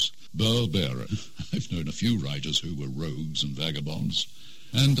Burl Bearer. I've known a few writers who were rogues and vagabonds.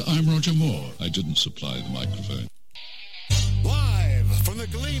 And I'm Roger Moore. I didn't supply the microphone. Live from the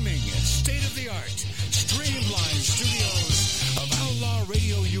gleaming, state-of-the-art, streamlined studios of Outlaw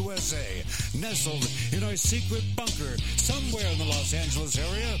Radio USA, nestled in our secret bunker somewhere in the Los Angeles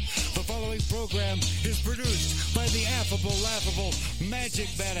area, the following program is produced by the affable, laughable Magic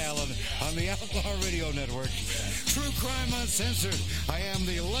Matt Allen on the Outlaw Radio Network. True Crime Uncensored. I am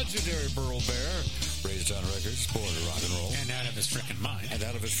the legendary Burl Bear, raised on records, born to rock and roll. And out of his frickin' mind. And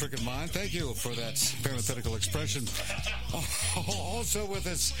out of his frickin' mind. Thank you for that parenthetical expression. Also with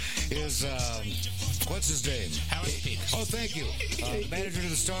us is, what's his name? Howard Peters. Oh, thank you. Manager to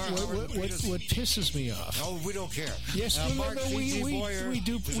the Star. What pisses me off? Oh, we don't care. Yes, Mark we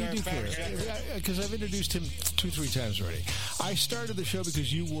do care. Because I've introduced him 2-3 times already. I started the show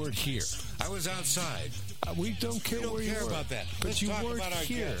because you weren't here. I was outside. We don't care where you were. About that. But Let's you talk weren't about our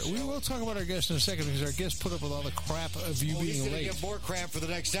here. guest. We will talk about our guest in a second because our guest put up with all the crap of you being He's late. going to get more crap for the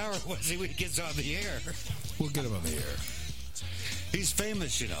next hour once he gets on the air. We'll get him on the air. He's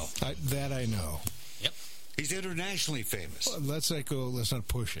famous, you know. That I know. Yep. He's internationally famous. Well, let's not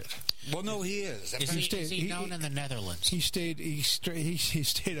push it. Well, no, he is. Is he known in the Netherlands? He stayed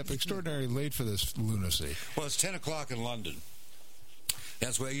up extraordinarily late for this lunacy. Well, it's 10 o'clock in London.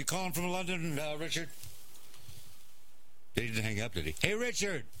 That's where you calling from London, Richard? He didn't hang up, did he? Hey,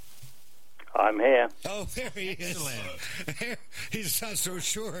 Richard. I'm here. Oh, there he is. He's not so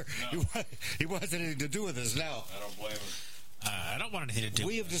sure he wants anything to do with us now. I don't blame him. I don't want anything to do.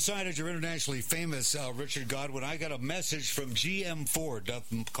 We have decided you're internationally famous, Richard Godwin. I got a message from GM Ford,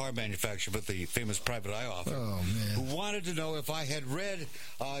 the car manufacturer, but the famous private eye author, who wanted to know if I had read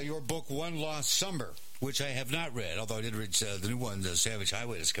your book, One Lost Summer, which I have not read, although I did read the new one, The Savage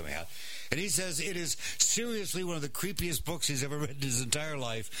Highway, that's coming out. And he says it is seriously one of the creepiest books he's ever read in his entire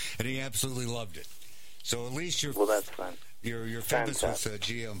life, and he absolutely loved it. So at least you're that's fun. You're famous with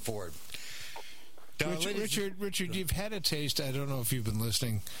GM Ford. Richard, you've had a taste. I don't know if you've been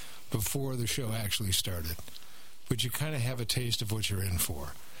listening before the show actually started, but you kind of have a taste of what you're in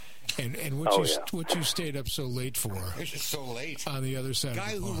for. And what you stayed up so late for. It's just so late. On the other side. The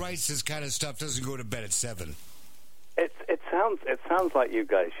guy who writes this kind of stuff doesn't go to bed at 7. It sounds like you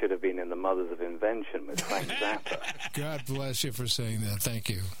guys should have been in the Mothers of Invention with Frank Zappa. God bless you for saying that. Thank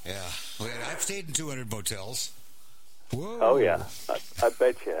you. Yeah. Well, I've stayed in 200 motels. Whoa. Oh, yeah. I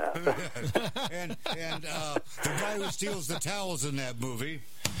bet you have. and the guy who steals the towels in that movie.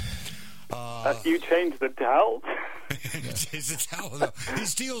 You changed the towels? He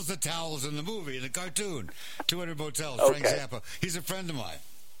steals the towels in the movie, in the cartoon. 200 Motels, okay. Frank Zappa. He's a friend of mine.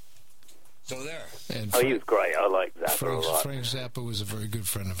 So there. And he was great. I like Zappa a lot. Frank Zappa was a very good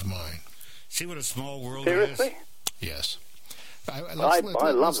friend of mine. See what a small world Seriously? it is? Yes. I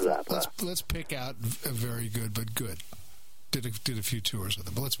love Zappa. Let's pick out a very good, but good. Did a few tours with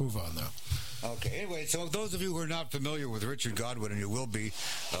him. But let's move on, though. Okay. Anyway, so those of you who are not familiar with Richard Godwin, and you will be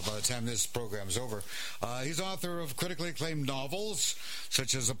by the time this program's over, he's author of critically acclaimed novels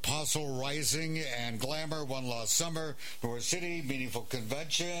such as Apostle Rising and Glamour, One Lost Summer, North City, Meaningful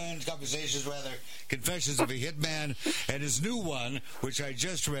Confessions of a Hitman, and his new one, which I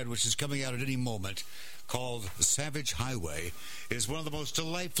just read, which is coming out at any moment, called Savage Highway, is one of the most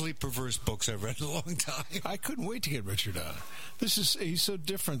delightfully perverse books I've read in a long time. I couldn't wait to get Richard on. He's so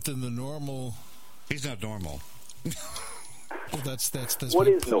different than the normal. He's not normal. Well, that's what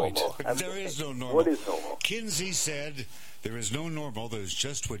my is point. Normal? There is no normal. What is normal? Kinsey said, there is no normal, there's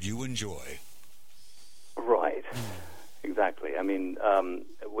just what you enjoy. Right. Exactly. I mean,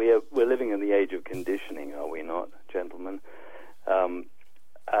 we're living in the age of conditioning, are we not, gentlemen?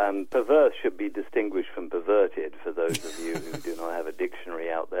 Perverse should be distinguished from perverted, for those of you who do not have a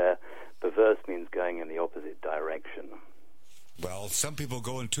dictionary out there. Perverse means going in the opposite direction. Well, some people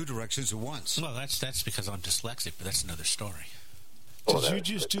go in two directions at once. Well, that's because I'm dyslexic, but that's another story. Did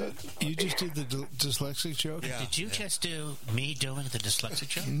you just do the dyslexic joke? Yeah, Did you just do me doing the dyslexic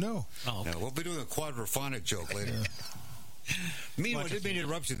joke? No. Oh, okay. No, we'll be doing a quadraphonic joke later. Meanwhile, I didn't mean to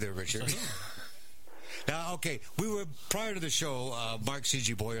interrupt you there, Richard. Now, okay, prior to the show, Mark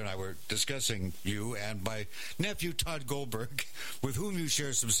C.G. Boyer and I were discussing you and my nephew, Todd Goldberg, with whom you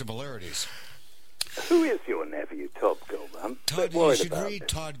share some similarities. Who is your nephew, Todd Goldberg? Todd, you should read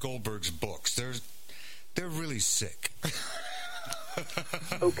Todd Goldberg's books. They're really sick.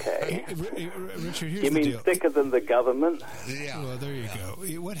 Okay. Richard, here's you the mean deal. thicker than the government? Yeah. Well, there you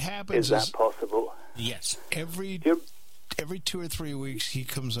go. What happens is that possible? Yes. Every 2 or 3 weeks, he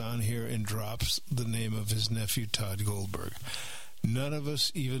comes on here and drops the name of his nephew, Todd Goldberg. None of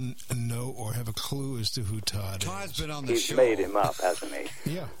us even know or have a clue as to who Todd is. Todd's been on the He's show. made him up, hasn't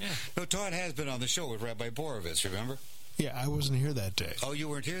he? Yeah. No, Todd has been on the show with Rabbi Borovitz, remember? Yeah, I wasn't here that day. Oh, you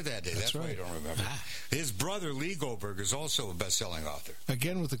weren't here that day. That's why right. you don't remember. His brother, Lee Goldberg, is also a best-selling author.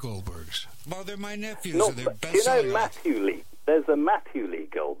 Again with the Goldbergs. Well, they're my nephews, No, and they're but best-selling you know Matthew Lee? There's a Matthew Lee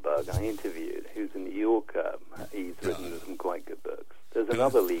Goldberg I interviewed who's a New Yorker. He's written some quite good books. There's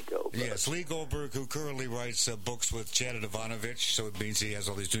another Lee Goldberg. Yes, Lee Goldberg, who currently writes books with Janet Ivanovich, so it means he has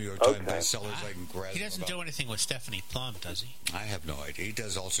all these New York Times bestsellers I can grab. He doesn't do anything with Stephanie Plum, does he? I have no idea. He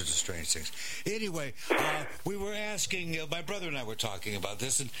does all sorts of strange things. Anyway, we were asking, my brother and I were talking about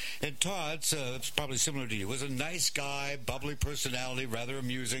this, and Todd's probably similar to you, was a nice guy, bubbly personality, rather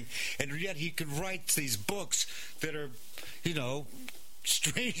amusing, and yet he could write these books that are, you know,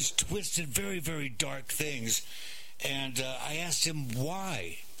 strange, twisted, very, very dark things. And I asked him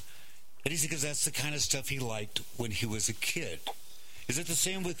why. And he said, because that's the kind of stuff he liked when he was a kid. Is it the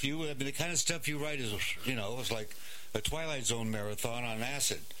same with you? I mean, the kind of stuff you write is, you know, it's like a Twilight Zone marathon on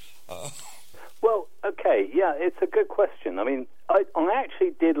acid. Well, okay, yeah, it's a good question. I mean, I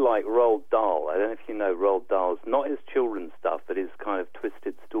actually did like Roald Dahl. I don't know if you know Roald Dahl's, not his children's stuff, but his kind of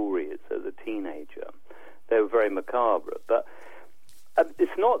twisted stories as a teenager. They were very macabre. But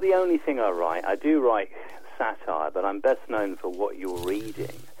it's not the only thing I write. I do write satire, but I'm best known for what you're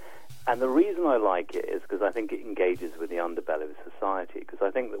reading. And the reason I like it is because I think it engages with the underbelly of society, because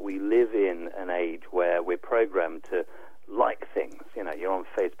I think that we live in an age where we're programmed to like things. You know, you're on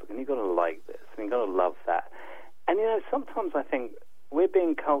Facebook and you've got to like this and you've got to love that. And, you know, sometimes I think we're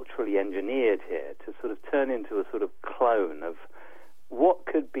being culturally engineered here to sort of turn into a sort of clone of what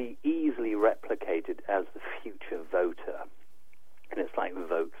could be easily replicated as the future voter. And it's like,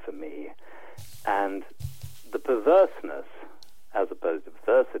 vote for me. And the perverseness, as opposed to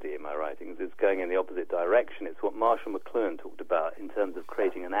perversity in my writings, is going in the opposite direction. It's what Marshall McLuhan talked about in terms of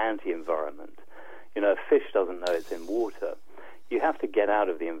creating an anti-environment. You know, a fish doesn't know it's in water. You have to get out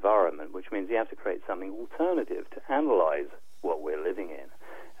of the environment, which means you have to create something alternative to analyze what we're living in.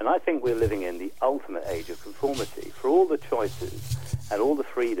 And I think we're living in the ultimate age of conformity. For all the choices and all the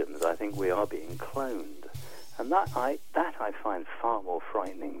freedoms, I think we are being cloned. And that I find far more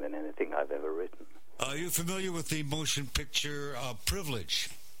frightening than anything I've ever written. Are you familiar with the motion picture Privilege?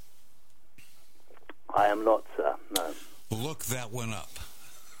 I am not, sir, no. Look that one up.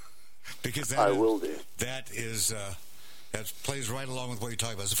 Because that I will do. That is, that plays right along with what you're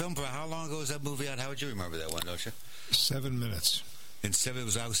talking about. It's a film, how long ago was that movie out? How would you remember that one, don't you? 7 minutes. It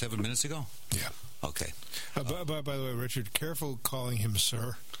was out 7 minutes ago? Yeah. Okay. By the way, Richard, careful calling him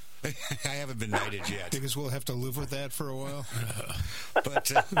sir. I haven't been knighted yet. Because we'll have to live with that for a while. But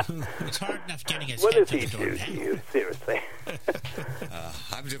it's hard enough getting his What head does to he the door do now. to you, seriously?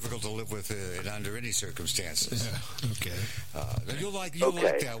 I'm difficult to live with under any circumstances. Yeah. Okay. You'll like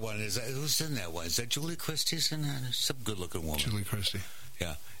that one. Who's in that one? Is that Julie Christie's in that? Some good-looking woman. Julie Christie.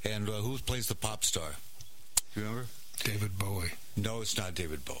 Yeah. And who plays the pop star? Do you remember? David Bowie. No, it's not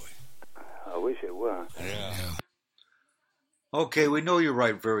David Bowie. I wish it were. Yeah. Okay, we know you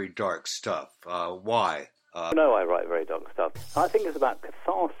write very dark stuff. Why? No, I write very dark stuff. I think it's about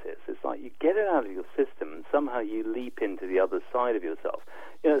catharsis. It's like you get it out of your system and somehow you leap into the other side of yourself.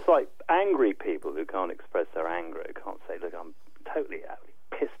 You know, it's like angry people who can't express their anger, who can't say, look, I'm totally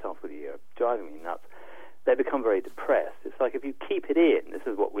pissed off with you, you're driving me nuts. They become very depressed. It's like if you keep it in, this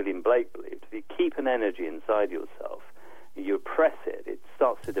is what William Blake believed, if you keep an energy inside yourself, you oppress it, it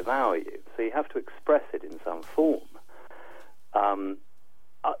starts to devour you. So you have to express it in some form.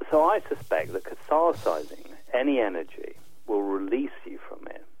 So I suspect that catharsizing any energy will release you from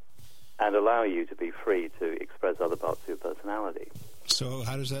it and allow you to be free to express other parts of your personality. So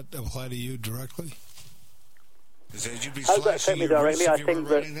how does that apply to you directly? You'd be How does that affect me directly? I think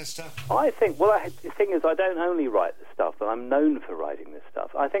that this stuff? the thing is, I don't only write this stuff, but I'm known for writing this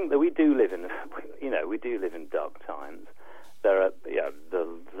stuff. I think that we do live in dark times. There's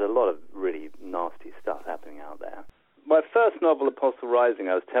a lot of really nasty stuff happening out there. My first novel, Apostle Rising,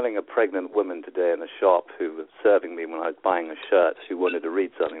 I was telling a pregnant woman today in a shop who was serving me when I was buying a shirt, who wanted to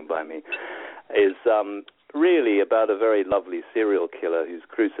read something by me, is really about a very lovely serial killer who's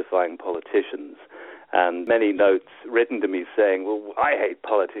crucifying politicians. And many notes written to me saying, well, I hate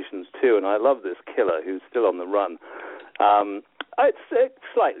politicians too, and I love this killer who's still on the run. It's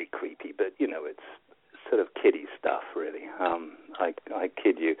slightly creepy, but, it's sort of kiddie stuff, really. I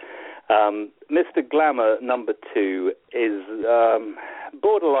kid you. Mr. Glamour #2 is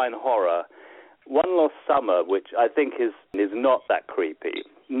borderline horror. One Lost Summer, which I think is not that creepy.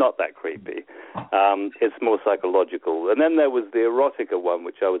 Not that creepy. It's more psychological. And then there was the erotica one,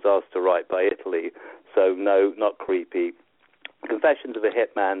 which I was asked to write by Italy. So no, not creepy. Confessions of a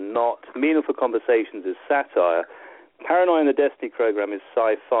Hitman, not. Meaningful Conversations is satire. Paranoia and the Destiny Program is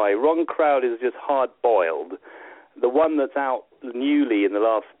sci-fi. Ron Crowd is just hard-boiled. The one that's out newly in the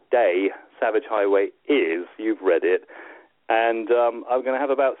last day, Savage Highway, is, you've read it, and I'm going to have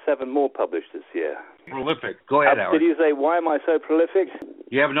about 7 more published this year. Prolific. Go ahead, Howard. Did you say, why am I so prolific?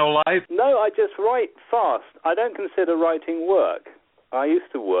 You have no life? No, I just write fast. I don't consider writing work. I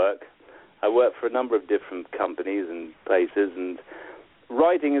used to work. I worked for a number of different companies and places, and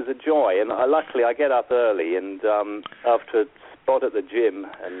writing is a joy. And luckily, I get up early, and after a spot at the gym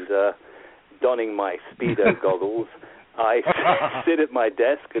and donning my Speedo goggles, I sit at my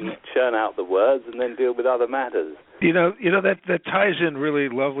desk and churn out the words and then deal with other matters. You know that ties in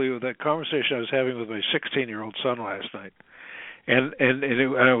really lovely with that conversation I was having with my 16-year-old son last night, and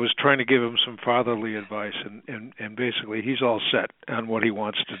I was trying to give him some fatherly advice, and basically he's all set on what he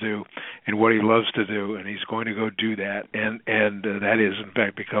wants to do and what he loves to do, and he's going to go do that, and that is in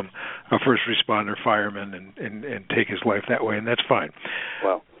fact become a first responder, fireman, and take his life that way, and that's fine.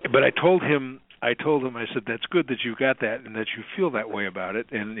 Well, but I told him, I said, that's good that you got that and that you feel that way about it.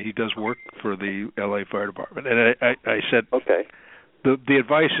 And he does work for the L.A. Fire Department. And I said, okay, the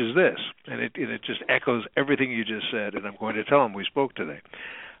advice is this, and it just echoes everything you just said, and I'm going to tell him we spoke today.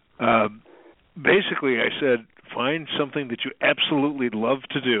 Basically, I said, find something that you absolutely love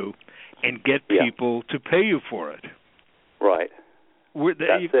to do and get people to pay you for it. Right.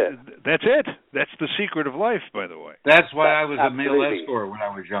 That's it. That's it. That's the secret of life, by the way. That's why I was a male escort when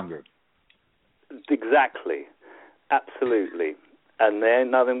I was younger. Exactly. Absolutely. And there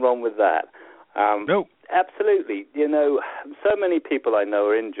ain't nothing wrong with that. No. Absolutely. You know, so many people I know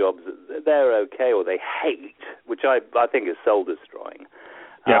are in jobs that they're okay or they hate, which I think is soul-destroying.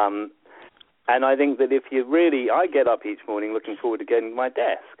 Yep. And I think that if you really... I get up each morning looking forward to getting to my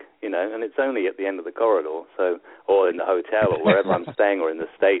desk, you know, and it's only at the end of the corridor, so, or in the hotel or wherever I'm staying, or in the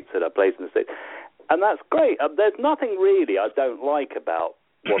States, at a place in the States. And that's great. There's nothing really I don't like about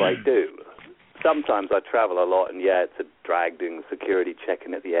what I do. Sometimes I travel a lot, and it's a drag doing security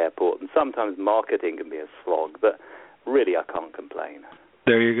checking at the airport, and sometimes marketing can be a slog, but really I can't complain.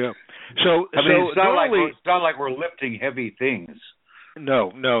 There you go. So, it's not like we're lifting heavy things.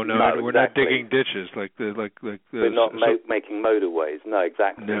 No, we're exactly. not digging ditches like we're not making motorways. No,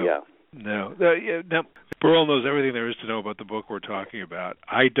 exactly. No. Now, Burl knows everything there is to know about the book we're talking about.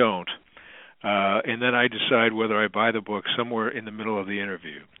 I don't, and then I decide whether I buy the book somewhere in the middle of the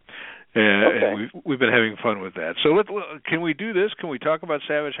interview. Okay. And we've been having fun with that. So can we do this? Can we talk about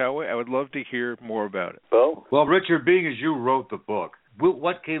Savage Highway? I would love to hear more about it. Well, Richard, being as you wrote the book,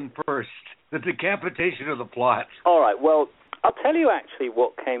 what came first? The decapitation of the plot? All right, well, I'll tell you actually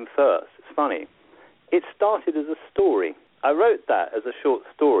what came first. It's funny. It started as a story. I wrote that as a short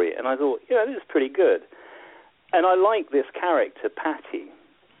story, and I thought, this is pretty good. And I like this character, Patty,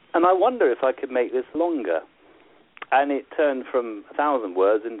 and I wonder if I could make this longer. And it turned from 1,000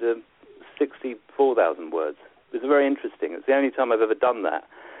 words into 64,000 words. It was very interesting. It's the only time I've ever done that.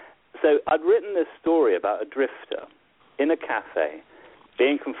 So I'd written this story about a drifter in a cafe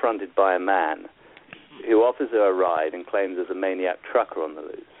being confronted by a man who offers her a ride and claims there's a maniac trucker on the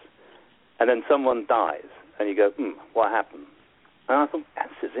loose. And then someone dies, and you go, what happened? And I thought,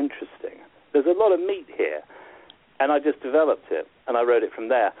 this is interesting. There's a lot of meat here. And I just developed it, and I wrote it from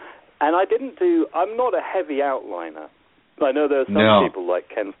there. And I'm not a heavy outliner. I know there are some people like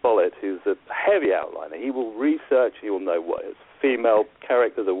Ken Follett who's a heavy outliner. He will research, he will know what his female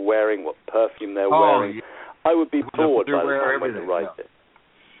characters are wearing, what perfume they're wearing. Yeah. I would be bored by the time I went to write it.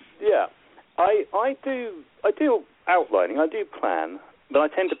 Yeah. I do outlining, I do plan, but I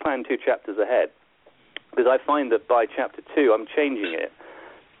tend to plan 2 chapters ahead because I find that by chapter 2 I'm changing it,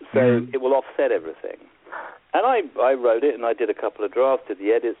 so it will offset everything. And I wrote it, and I did a couple of drafts, did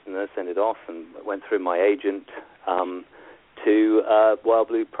the edits, and then sent it off, and went through my agent to Wild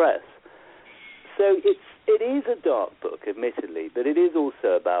Blue Press. So it is a dark book, admittedly, but it is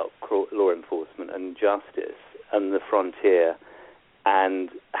also about law enforcement and justice and the frontier and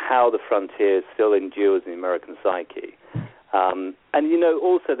how the frontier still endures in the American psyche. And,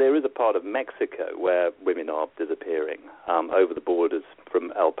 also there is a part of Mexico where women are disappearing over the borders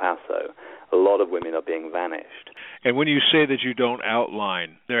from El Paso. A lot of women are being vanished. And when you say that you don't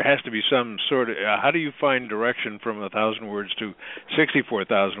outline, there has to be some sort of... how do you find direction from 1,000 words to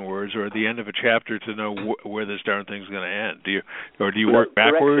 64,000 words, or at the end of a chapter to know where this darn thing's going to end? Do you work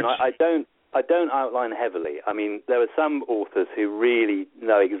backwards? I don't outline heavily. I mean, there are some authors who really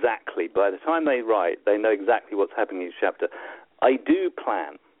know exactly. By the time they write, they know exactly what's happening in each chapter. I do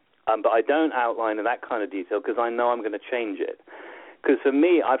plan, but I don't outline in that kind of detail because I know I'm going to change it. Because for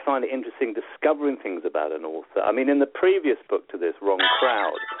me, I find it interesting discovering things about an author. I mean, in the previous book to this, Wrong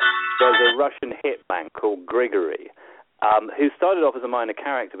Crowd, there's a Russian hitman called Grigory, who started off as a minor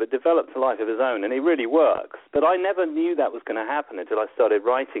character but developed a life of his own, and he really works. But I never knew that was going to happen until I started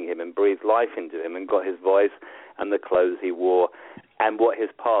writing him and breathed life into him and got his voice and the clothes he wore and what his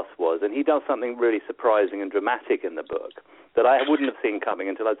past was. And he does something really surprising and dramatic in the book that I wouldn't have seen coming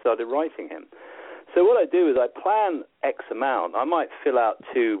until I started writing him. So what I do is I plan X amount. I might fill out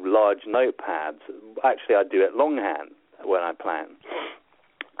 2 large notepads. Actually, I do it longhand when I plan.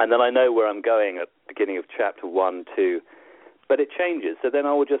 And then I know where I'm going at the beginning of chapter 1, 2. But it changes. So then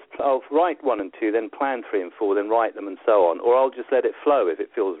I'll write 1 and 2, then plan 3 and 4, then write them and so on. Or I'll just let it flow if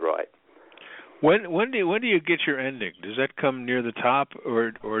it feels right. When do you get your ending? Does that come near the top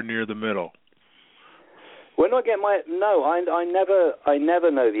or near the middle? When I get I never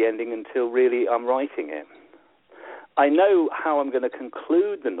know the ending until really I'm writing it. I know how I'm going to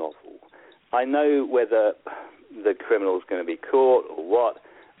conclude the novel. I know whether the criminal's going to be caught or what.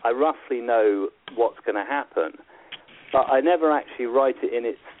 I roughly know what's going to happen, but I never actually write it in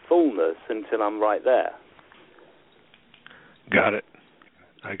its fullness until I'm right there. Got it.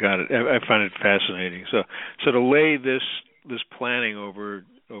 I got it. I find it fascinating. So to lay this planning over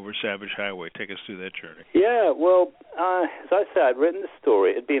Savage Highway, take us through that journey. Yeah, well, as I said, I'd written the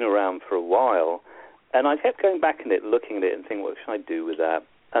story. It had been around for a while, and I kept going back in it, looking at it, and thinking, what should I do with that?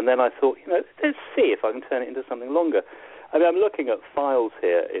 And then I thought, let's see if I can turn it into something longer. I mean, I'm looking at files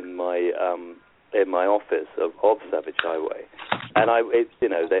here in my office of Savage Highway, and I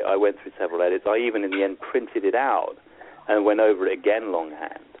went through several edits. I even, in the end, printed it out and went over it again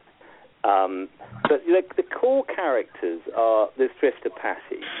longhand. But the core characters are this drifter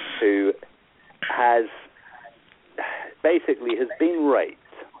Patty, who has been raped.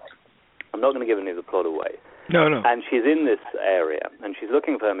 I'm not going to give any of the plot away. No. And she's in this area, and she's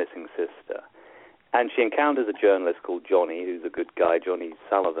looking for her missing sister. And she encounters a journalist called Johnny, who's a good guy, Johnny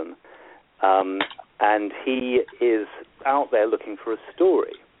Sullivan. And he is out there looking for a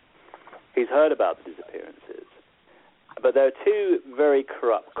story. He's heard about the disappearances. But there are 2 very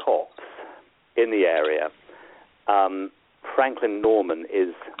corrupt cops in the area. Franklin Norman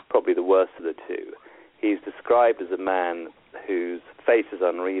is probably the worst of the 2. He's described as a man whose face is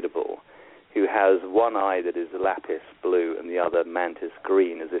unreadable, who has one eye that is lapis blue and the other mantis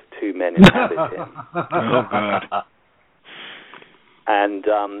green, as if 2 men inhabit him. Oh, God. And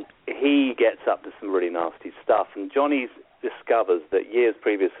he gets up to some really nasty stuff. And Johnny discovers that years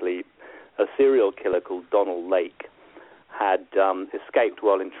previously, a serial killer called Donald Lake had escaped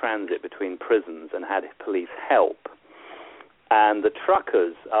while in transit between prisons and had police help. And the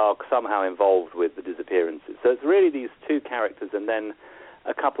truckers are somehow involved with the disappearances. So it's really these 2 characters and then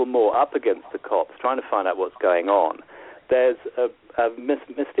a couple more up against the cops trying to find out what's going on. There's a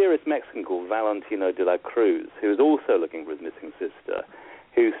mysterious Mexican called Valentino de la Cruz, who is also looking for his missing sister,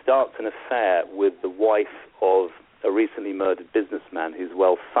 who starts an affair with the wife of a recently murdered businessman whose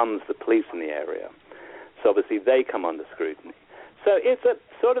wealth funds the police in the area. So obviously they come under scrutiny. So it's a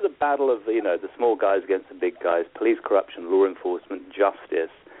sort of the battle of, the small guys against the big guys, police corruption, law enforcement,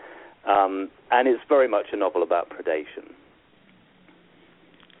 justice, and it's very much a novel about predation.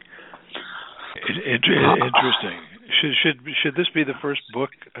 Interesting. Should this be the first book?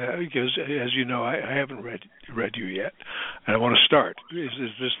 Because, as you know, I haven't read you yet, and I want to start.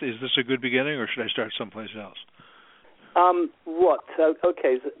 Is this a good beginning, or should I start someplace else? What?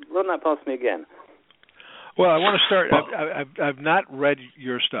 Okay, run that past me again. Well, I want to start. I've not read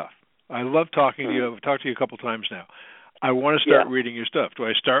your stuff. I love talking to you. I've talked to you a couple times now. I want to start reading your stuff. Do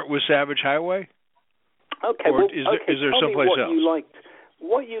I start with Savage Highway? Okay. Or is there someplace else?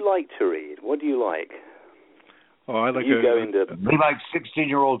 What you like to read? What do you like? Oh, I like We like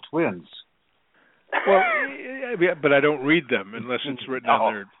 16-year-old twins. Well, but I don't read them unless it's written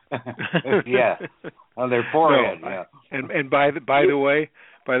on their yeah, on their forehead. No, yeah. And by the way,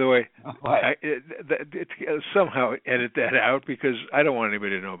 somehow edit that out because I don't want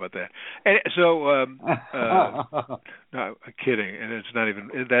anybody to know about that. And so, no, I'm kidding, and it's not even.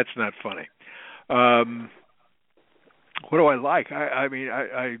 That's not funny. What do I like? I mean,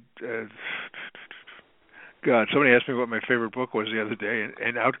 God, somebody asked me what my favorite book was the other day,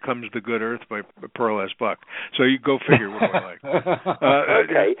 and out comes The Good Earth by Pearl S. Buck. So you go figure what do I like.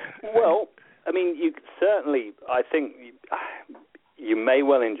 Okay. Well, I mean, you certainly, I think you may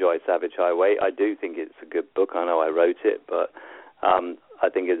well enjoy Savage Highway. I do think it's a good book. I know I wrote it, but I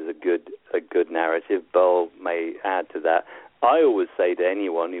think it's a good narrative. Burl may add to that. I always say to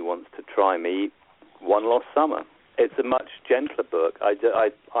anyone who wants to try me, One Lost Summer. It's a much gentler book.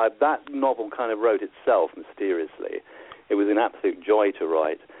 That novel kind of wrote itself mysteriously. It was an absolute joy to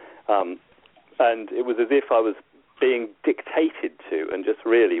write. And it was as if I was being dictated to and just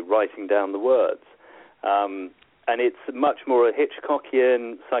really writing down the words. And it's much more a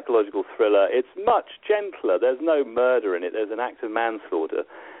Hitchcockian psychological thriller. It's much gentler. There's no murder in it. There's an act of manslaughter.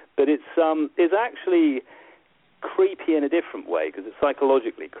 But it's actually creepy in a different way because it's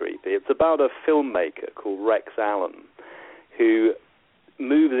psychologically creepy. It's about a filmmaker called Rex Allen who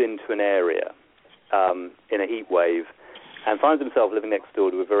moves into an area in a heat wave and finds himself living next door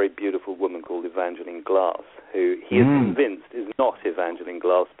to a very beautiful woman called Evangeline Glass, who he is convinced is not Evangeline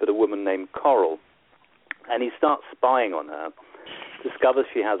Glass, but a woman named Coral. And he starts spying on her, discovers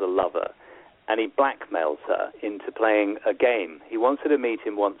she has a lover, and he blackmails her into playing a game. He wants her to meet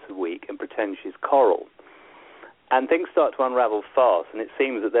him once a week and pretend she's Coral. And things start to unravel fast, and it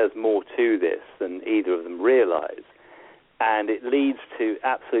seems that there's more to this than either of them realize. And it leads to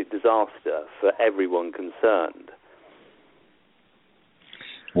absolute disaster for everyone concerned.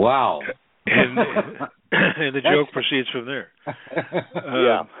 Wow. And the joke proceeds from there.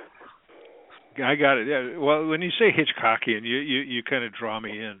 Yeah. I got it. Yeah. Well, when you say Hitchcockian, you kind of draw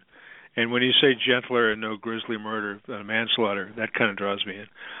me in. And when you say gentler and no grisly murder, manslaughter, that kind of draws me in.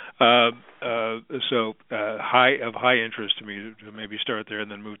 So high interest to me to maybe start there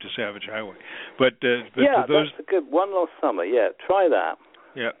and then move to Savage Highway. But yeah, those... that's a good One Lost Summer. Yeah, try that.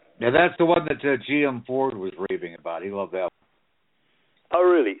 Yeah. Now that's the one that GM Ford was raving about. He loved that one. Oh,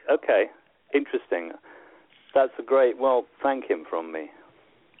 really? Okay. Interesting. That's a great... Well, thank him from me.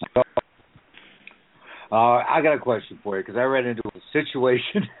 I got a question for you because I ran into a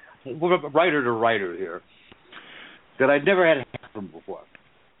situation, writer to writer here, that I'd never had happen before.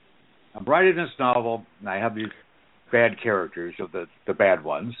 I'm writing this novel, and I have these bad characters, of the bad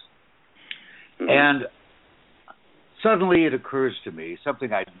ones, and suddenly it occurs to me,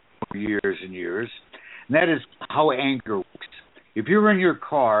 something I'd known for years and years, and that is how anger works. If you're in your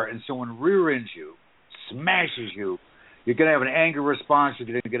car and someone rear-ends you, smashes you, you're going to have an anger response, you're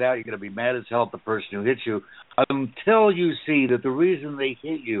going to get out, you're going to be mad as hell at the person who hit you, until you see that the reason they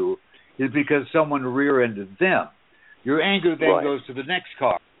hit you is because someone rear-ended them. Your anger then goes to the next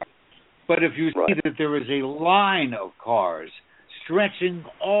car. But if you see that there is a line of cars stretching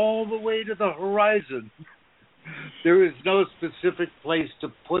all the way to the horizon, there is no specific place to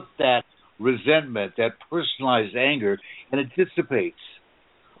put that resentment, that personalized anger, and it dissipates.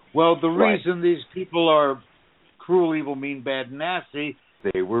 Well, the reason these people are cruel, evil, mean, bad, and nasty,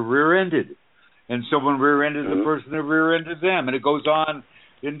 they were rear-ended. And someone rear-ended the person that rear-ended them. And it goes on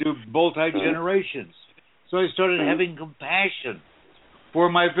into multi-generations. So I started having compassion for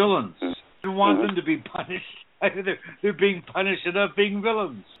my villains. I didn't want them to be punished. They're being punished enough being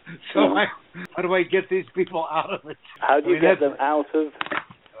villains. So how do I get these people out of it? How do you get them out of...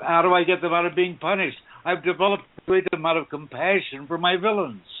 How do I get them out of being punished? I've developed a great amount of compassion for my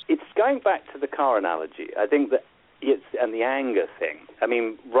villains. It's going back to the car analogy. I think that and the anger thing. I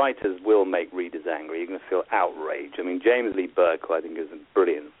mean, writers will make readers angry. You're going to feel outrage. I mean, James Lee Burke, who I think is a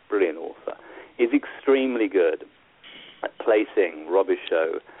brilliant author, is extremely good at placing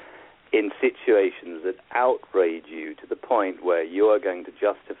Robichaud in situations that outrage you to the point where you are going to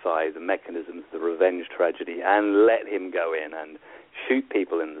justify the mechanisms of the revenge tragedy and let him go in and shoot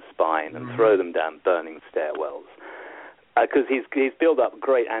people in the spine and throw them down burning stairwells. Because he's built up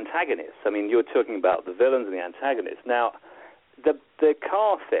great antagonists. I mean, you're talking about the villains and the antagonists. Now, the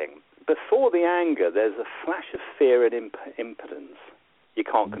car thing, before the anger, there's a flash of fear and impotence. You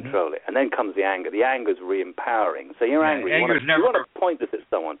can't control it. And then comes the anger. The anger's re-empowering. So you're angry. You want to point this at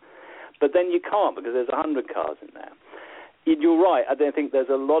someone. But then you can't because there's 100 cars in there. You're right. I don't think there's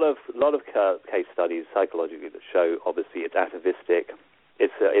a lot of case studies psychologically that show, obviously, it's atavistic.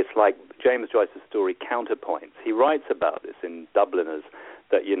 It's like James Joyce's story Counterpoints. He writes about this in Dubliners,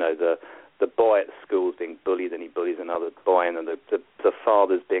 that, you know, the boy at school is being bullied and he bullies another boy, and then the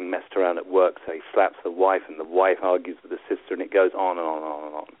father's being messed around at work, so he slaps the wife and the wife argues with the sister, and it goes on and on and on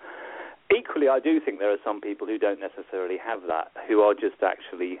and on. Equally, I do think there are some people who don't necessarily have that, who are just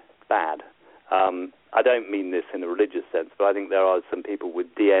actually bad. I don't mean this in a religious sense, but I think there are some people with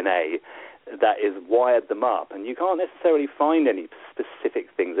DNA that has wired them up, and you can't necessarily find any specific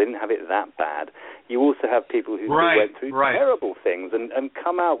things. They didn't have it that bad. You also have people who went through terrible things and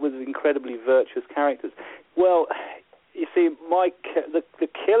come out with incredibly virtuous characters. Well, you see, the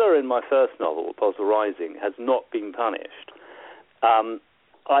killer in my first novel, Apostle Rising, has not been punished.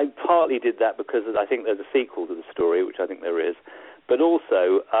 I partly did that because I think there's a sequel to the story, which I think there is, but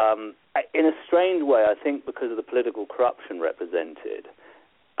also, in a strange way, I think because of the political corruption represented,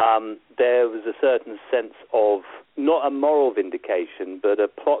 there was a certain sense of not a moral vindication, but a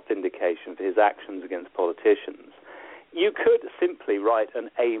plot vindication for his actions against politicians. you could simply write an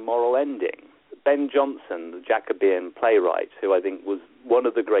amoral ending. Ben Jonson, the Jacobean playwright, who I think was one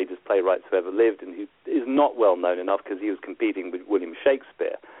of the greatest playwrights who ever lived and who is not well known enough because he was competing with William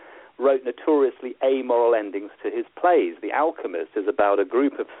Shakespeare, wrote notoriously amoral endings to his plays. The Alchemist is about a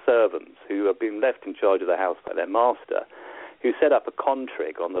group of servants who have been left in charge of the house by their master, who set up a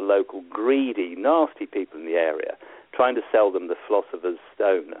contrig on the local greedy, nasty people in the area, trying to sell them the philosopher's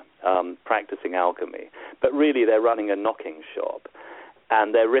stone, practicing alchemy. But really they're running a knocking shop,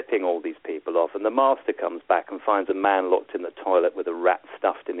 and they're ripping all these people off. And the master comes back and finds a man locked in the toilet with a rat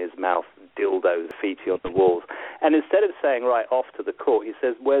stuffed in his mouth, dildos, graffiti on the walls. And instead of saying, right, off to the court, he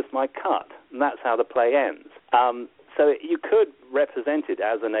says, where's my cut? And that's how the play ends. So you could represent it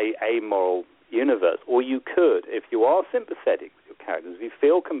as an amoral universe, or you could, if you are sympathetic with your characters, if you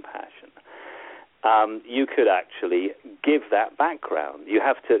feel compassion, you could actually give that background. You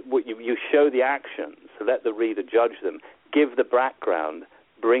have to, you show the actions, so let the reader judge them, give the background,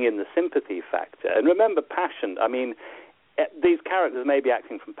 bring in the sympathy factor. And remember, passion, I mean, these characters may be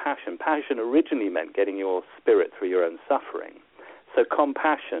acting from passion. Passion originally meant getting your spirit through your own suffering. So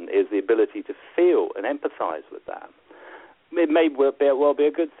compassion is the ability to feel and empathize with that. It may well be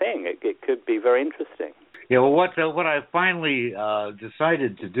a good thing. It could be very interesting. Yeah, well, what I finally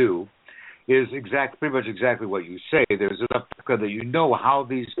decided to do is pretty much exactly what you say. There's enough that you know how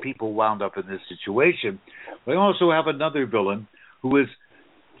these people wound up in this situation. We also have another villain who is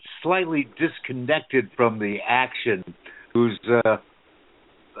slightly disconnected from the action, who's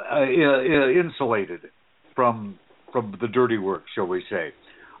insulated from the dirty work, shall we say.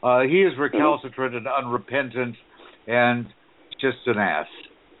 He is recalcitrant and unrepentant and just an ass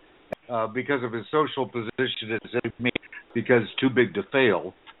because of his social position, because too big to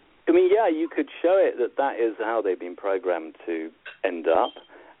fail. I mean, yeah, you could show it that is how they've been programmed to end up.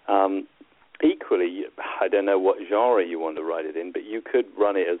 Equally, I don't know what genre you want to write it in, but you could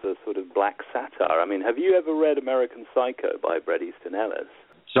run it as a sort of black satire. I mean, have you ever read American Psycho by Bret Easton Ellis?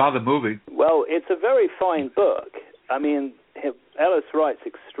 Saw the movie. Well, it's a very fine book. I mean, Ellis writes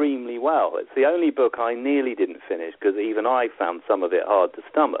extremely well. It's the only book I nearly didn't finish because even I found some of it hard to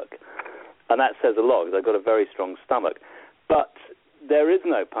stomach. And that says a lot because I've got a very strong stomach. But there is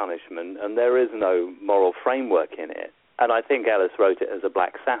no punishment and there is no moral framework in it. And I think Ellis wrote it as a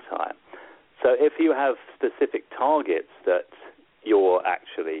black satire. So if you have specific targets that you're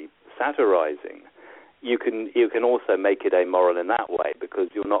actually satirizing, you can also make it amoral in that way because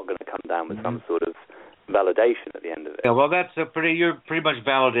you're not going to come down with some sort of validation at the end of it. Yeah, well, you're pretty much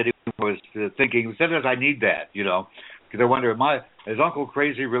validating what I was thinking. Sometimes I need that, because I wonder, is Uncle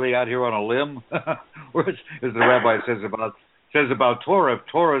Crazy really out here on a limb? Or as the rabbi says about Torah, if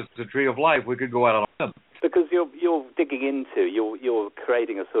Torah is the tree of life, we could go out on a limb. Because you're digging into, you're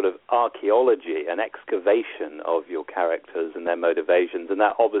creating a sort of archaeology, an excavation of your characters and their motivations, and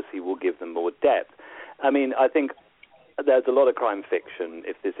that obviously will give them more depth. I mean, I think there's a lot of crime fiction,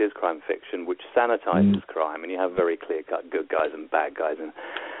 if this is crime fiction, which sanitizes crime, and you have very clear-cut good guys and bad guys. And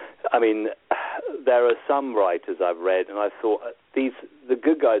I mean, there are some writers I've read, and I thought, the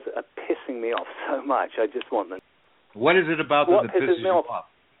good guys are pissing me off so much, I just want them. What is it about them that pisses me off?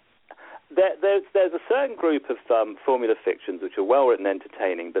 There's a certain group of formula fictions which are well-written,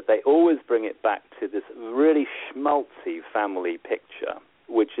 entertaining, but they always bring it back to this really schmaltzy family picture,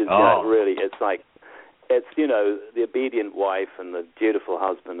 which is really, it's like, it's, the obedient wife and the dutiful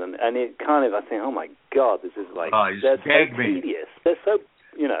husband, and it kind of, I think, oh my God, this is like, they're so tedious. They're so,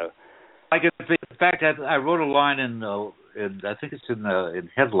 Like, in fact, I wrote a line in I think it's in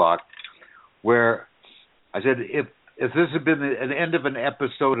Headlock, where I said, if this had been an end of an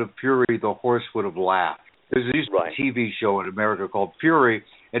episode of Fury, the horse would have laughed. There's a TV show in America called Fury,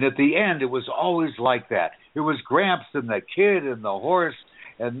 and at the end, it was always like that. It was Gramps and the kid and the horse,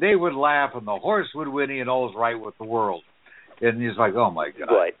 and they would laugh, and the horse would whinny, and all is right with the world. And he's like, oh, my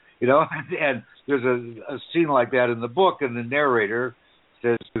God. Right. And there's a scene like that in the book, and the narrator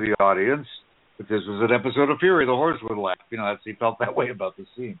says to the audience, if this was an episode of Fury, the horse would laugh. He felt that way about the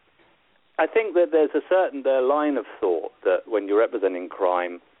scene. I think that there's a certain line of thought that when you're representing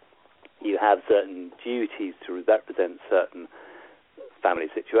crime, you have certain duties to represent certain family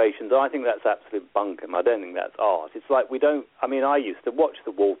situations. I think that's absolute bunkum. I don't think that's art. It's like I used to watch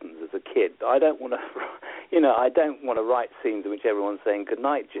The Waltons as a kid. I don't want to, I don't want to write scenes in which everyone's saying, good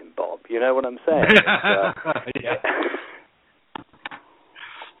night, Jim Bob. You know what I'm saying?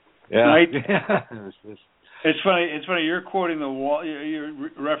 It's funny. You're quoting you're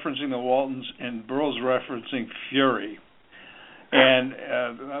referencing the Waltons, and Burroughs referencing Fury, and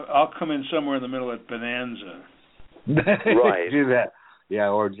I'll come in somewhere in the middle at Bonanza. Right. Do that. Yeah.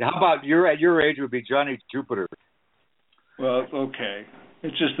 Or how about at your age would be Johnny Jupiter. Well, okay.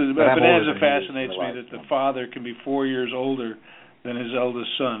 It's just that Bonanza fascinates me that the father can be 4 years older than his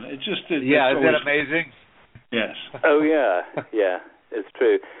eldest son. It's just isn't that amazing? Yes. Oh yeah, it's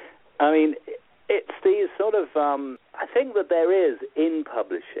true. I mean, it's these sort of. I think that there is in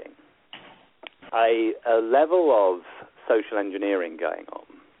publishing a level of social engineering going on,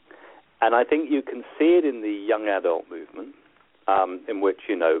 and I think you can see it in the young adult movement, in which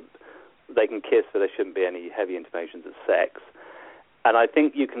they can kiss, but there shouldn't be any heavy intimations of sex. And I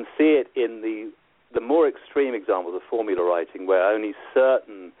think you can see it in the more extreme examples of formula writing, where only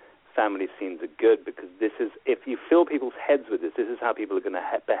certain family scenes are good, because this is, if you fill people's heads with this is how people are going to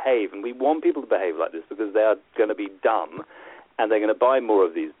behave. And we want people to behave like this because they are going to be dumb, and they're going to buy more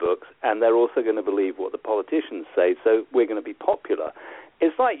of these books, and they're also going to believe what the politicians say, so we're going to be popular.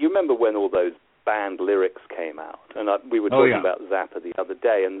 It's like, you remember when all those banned lyrics came out, and we were talking about Zappa the other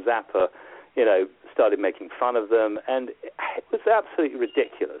day, and Zappa, started making fun of them, and it was absolutely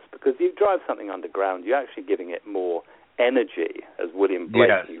ridiculous, because you drive something underground, you're actually giving it more energy, as William Blake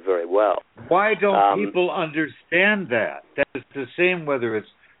knew very well. Why don't people understand that? That's the same whether it's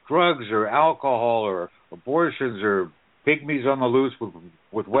drugs or alcohol or abortions or pygmies on the loose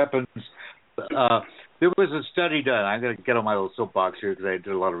with weapons. There was a study done. I'm going to get on my little soapbox here because I did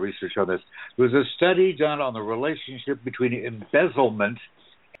a lot of research on this. There was a study done on the relationship between embezzlement,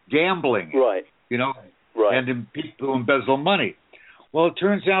 gambling, and people who embezzle money. Well, it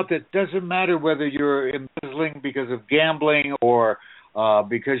turns out that it doesn't matter whether you're embezzling because of gambling or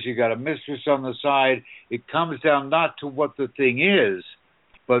because you got a mistress on the side. It comes down not to what the thing is,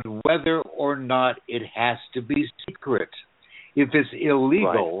 but whether or not it has to be secret. If it's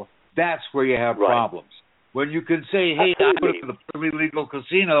illegal, that's where you have problems. When you can say, hey, I went to the illegal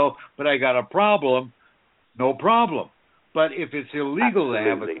casino, but I got a problem, no problem. But if it's illegal to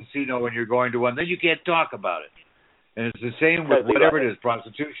have a casino and you're going to one, then you can't talk about it. And it's the same with whatever it is,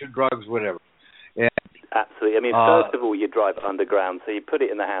 prostitution, drugs, whatever. And, absolutely. I mean, first of all, you drive underground, so you put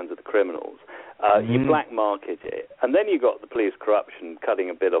it in the hands of the criminals. You black market it. And then you got the police corruption cutting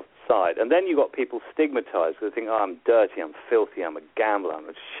a bit off the side. And then you got people stigmatized because they think, I'm dirty, I'm filthy, I'm a gambler, I'm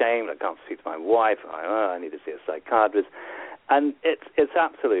ashamed, I can't speak to my wife, I need to see a psychiatrist. And it's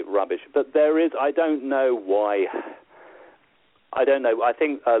absolute rubbish. But there is, I don't know why... I don't know. I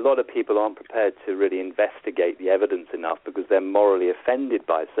think a lot of people aren't prepared to really investigate the evidence enough because they're morally offended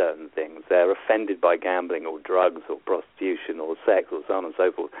by certain things. They're offended by gambling or drugs or prostitution or sex or so on and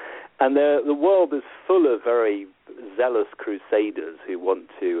so forth. And the world is full of very zealous crusaders who want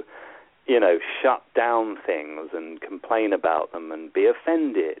to, shut down things and complain about them and be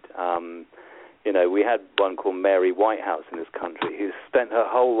offended. We had one called Mary Whitehouse in this country who spent her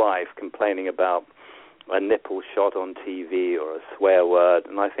whole life complaining about a nipple shot on TV or a swear word,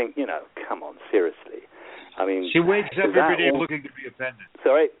 and I think, come on, seriously. I mean, she wakes up every day looking to be offended.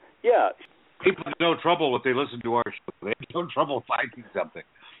 Sorry? Yeah. People have no trouble if they listen to our show. They have no trouble finding something.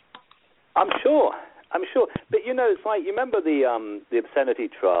 I'm sure. But, it's like, you remember the obscenity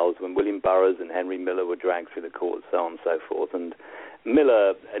trials when William Burroughs and Henry Miller were dragged through the courts, so on and so forth, and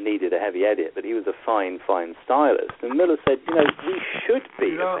Miller needed a heavy edit, but he was a fine stylist. And Miller said, we should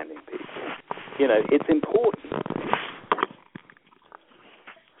be offending people. It's important.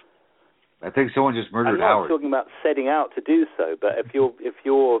 I think someone just murdered Howard. I'm not talking about setting out to do so, but if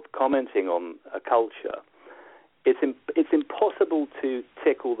you're commenting on a culture, it's impossible to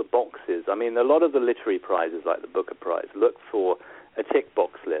tick all the boxes. I mean, a lot of the literary prizes, like the Booker Prize, look for a tick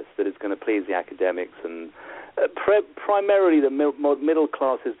box list that is going to please the academics and primarily the middle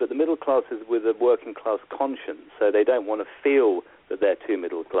classes, but the middle classes with a working class conscience, so they don't want to feel that they're too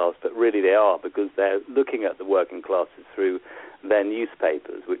middle class, but really they are, because they're looking at the working classes through their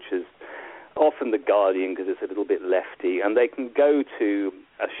newspapers, which is often The Guardian, because it's a little bit lefty, and they can go to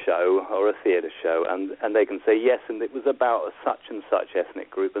a show or a theatre show and they can say, yes, and it was about a such and such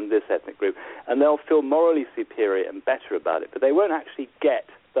ethnic group and this ethnic group, and they'll feel morally superior and better about it, but they won't actually get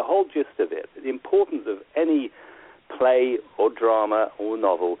the whole gist of it. The importance of any play or drama or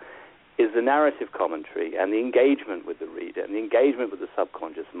novel is the narrative commentary and the engagement with the reader and the engagement with the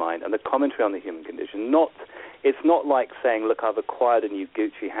subconscious mind and the commentary on the human condition. It's not like saying, look, I've acquired a new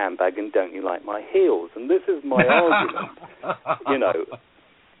Gucci handbag and don't you like my heels? And this is my argument. You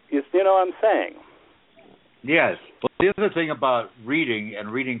know what I'm saying? Yes. Well, the other thing about reading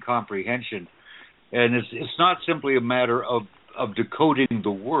and reading comprehension, and it's not simply a matter of decoding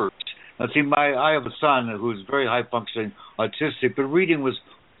the words. Now, see, I have a son who's very high-functioning autistic, but reading was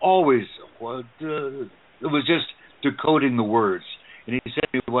always, it was just decoding the words. And he said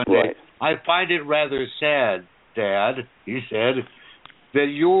to me one day, I find it rather sad, Dad, he said, that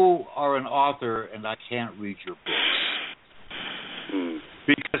you are an author and I can't read your books.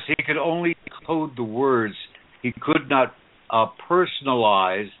 because he could only code the words. He could not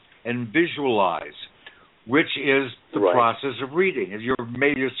personalize and visualize, which is the process of reading. As you're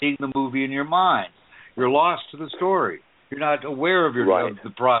seeing the movie in your mind. You're lost to the story. You're not aware of the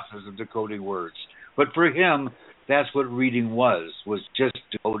process of decoding words. But for him, that's what reading was just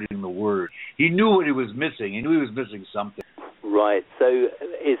decoding the word. He knew what he was missing. He knew he was missing something. Right. So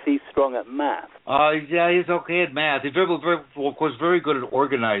is he strong at math? Yeah, he's okay at math. He was very good at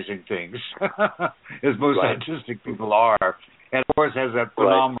organizing things, as most autistic people are. And, of course, has that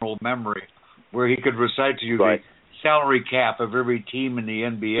phenomenal memory where he could recite to you the salary cap of every team in the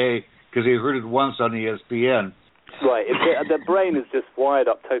NBA because he heard it once on ESPN. Right. The brain is just wired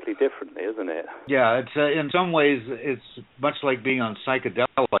up totally differently, isn't it? Yeah. It's in some ways, it's much like being on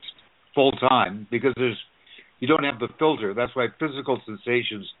psychedelics full time because you don't have the filter. That's why physical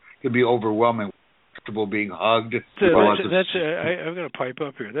sensations can be overwhelming. Comfortable being hugged. I've got to pipe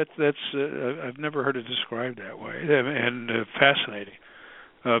up here. That's I've never heard it described that way, and fascinating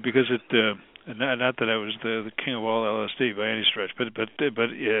because it. Not that I was the king of all LSD by any stretch, but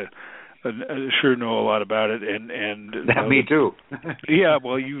I sure know a lot about it, and me too. Yeah,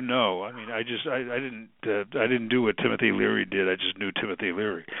 well, I mean, I didn't do what Timothy Leary did. I just knew Timothy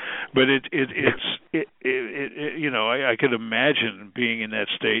Leary, but it's I could imagine being in that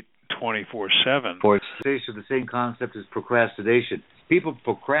state 24/7. The same concept as procrastination. People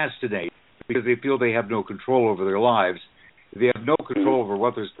procrastinate because they feel they have no control over their lives. If they have no control over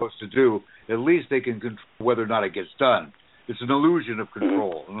what they're supposed to do, at least they can control whether or not it gets done. It's an illusion of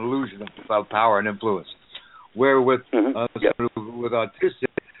control, an illusion of power and influence. Where with autistic,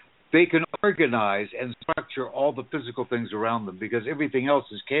 they can organize and structure all the physical things around them because everything else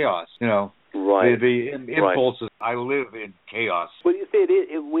is chaos. The impulses. I live in chaos. Well, you see,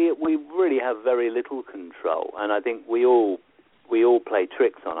 we really have very little control, and I think we all play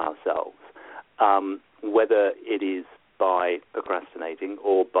tricks on ourselves, whether it is by procrastinating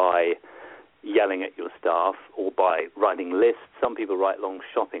or by yelling at your staff or by writing lists. Some people write long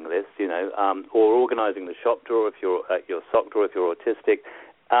shopping lists, or organizing the shop drawer if you're at your sock drawer if you're autistic.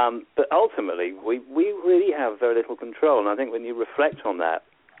 But ultimately, we really have very little control, and I think when you reflect on that,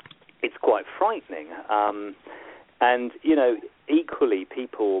 it's quite frightening. And equally,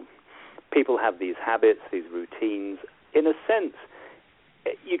 people have these habits, these routines. In a sense,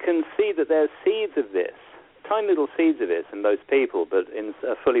 you can see that there are seeds of this. Tiny little seeds of this in most people, but in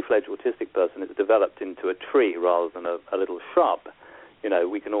a fully fledged autistic person, it's developed into a tree rather than a little shrub.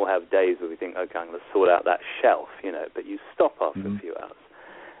 We can all have days where we think, okay, I'm going to sort out that shelf, but you stop after a few hours.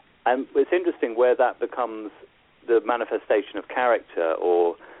 And it's interesting where that becomes the manifestation of character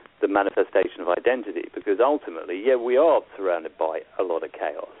or the manifestation of identity, because ultimately, we are surrounded by a lot of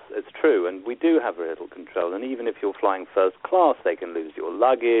chaos. It's true, and we do have very little control, and even if you're flying first class, they can lose your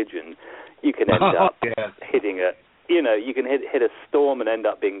luggage, and you can end up hitting you can hit a storm and end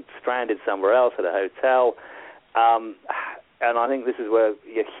up being stranded somewhere else at a hotel. And I think this is where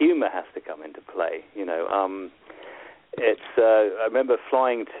your humor has to come into play. I remember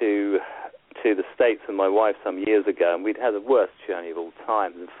flying to the States with my wife some years ago, and we'd had the worst journey of all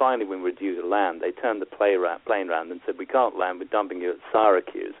time. And finally, when we were due to land, they turned the plane around and said, "We can't land, we're dumping you at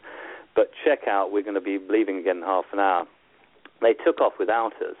Syracuse. But check out, we're going to be leaving again in half an hour." They took off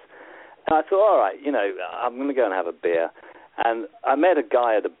without us. And I thought, all right, I'm going to go and have a beer. And I met a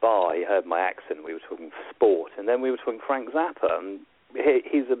guy at a bar. He heard my accent. We were talking sport. And then we were talking Frank Zappa. And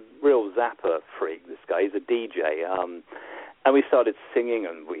he's a real Zappa freak, this guy. He's a DJ. And we started singing,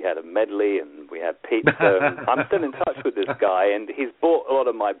 and we had a medley, and we had pizza. And I'm still in touch with this guy, and he's bought a lot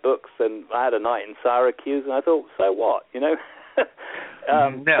of my books. And I had a night in Syracuse, and I thought, so what,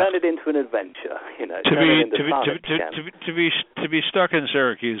 Turn it into an adventure, To be stuck in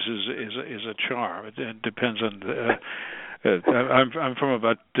Syracuse is a charm. It depends on. I'm from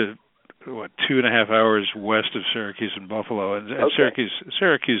about 2.5 hours west of Syracuse and Buffalo, and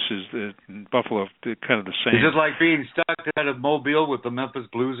Syracuse is Buffalo kind of the same. Is it like being stuck out of Mobile with the Memphis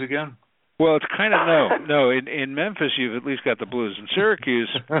Blues again? Well, it's kind of no. In Memphis, you've at least got the blues. In Syracuse,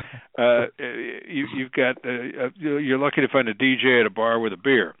 you've got you're lucky to find a DJ at a bar with a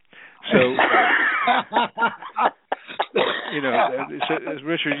beer. So,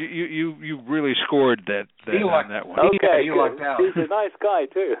 Richard, you really scored that on that one. Okay, you lucked out. He's a nice guy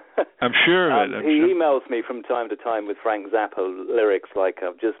too. I'm sure of it. He emails me from time to time with Frank Zappa lyrics like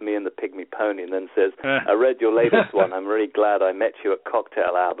 "Just Me and the Pygmy Pony," and then says, "I read your latest one. I'm really glad I met you at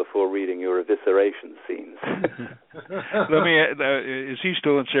cocktail hour before reading your evisceration scenes." Is he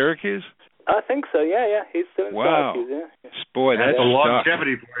still in Syracuse? I think so. Yeah, he's still in Syracuse. Yeah. Boy, that's a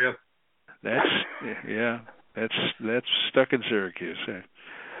longevity for you. That's stuck in Syracuse.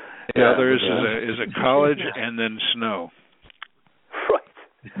 The others is a college and then snow.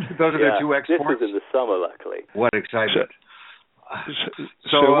 Right. Those are the two exports. This is in the summer, luckily. What excitement!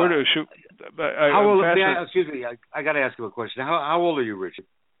 How old? Excuse me, I got to ask you a question. How old are you, Richard?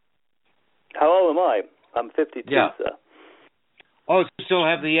 How old am I? I'm 52, sir. Oh, you still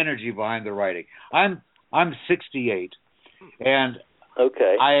have the energy behind the writing. I'm 68, and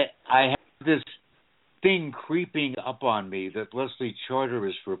I have this thing creeping up on me that Leslie Charter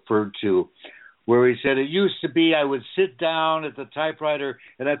has referred to, where he said, it used to be I would sit down at the typewriter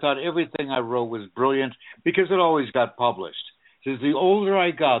and I thought everything I wrote was brilliant because it always got published. He says, the older I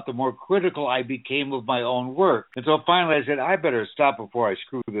got, the more critical I became of my own work. And so finally I said, I better stop before I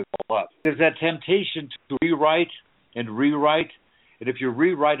screw this all up. There's that temptation to rewrite and rewrite. And if you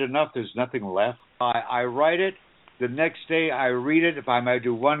rewrite enough, there's nothing left. I write it. The next day I read it. If I might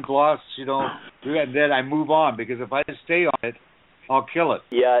do one gloss, and then I move on. Because if I stay on it, I'll kill it.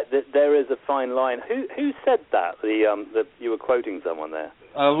 Yeah, there is a fine line. Who said that? That you were quoting someone there.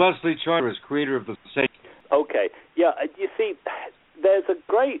 Leslie Charteris, creator of the same. Okay. Yeah, you see, there's a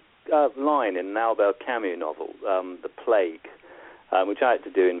great line in an Albert Camus novel, The Plague, which I had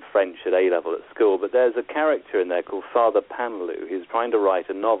to do in French at A-level at school, but there's a character in there called Father Panelou who's trying to write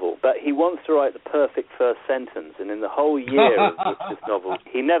a novel, but he wants to write the perfect first sentence, and in the whole year of this novel,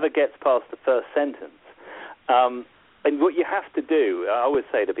 he never gets past the first sentence. And what you have to do, I always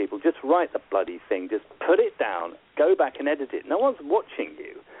say to people, just write the bloody thing, just put it down, go back and edit it. No one's watching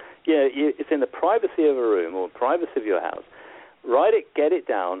you. It's in the privacy of a room or privacy of your house. Write it, get it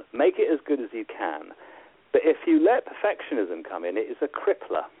down, make it as good as you can. But if you let perfectionism come in, it is a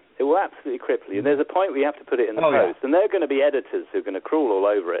crippler. It will absolutely cripple you. And there's a point where you have to put it in the post. Yeah. And there are going to be editors who are going to crawl all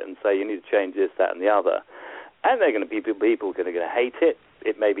over it and say, you need to change this, that, and the other. And there are going to be people who are going to hate it.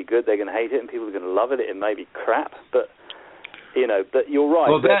 It may be good, they're going to hate it, and people are going to love it. It may be crap. But, but you're right.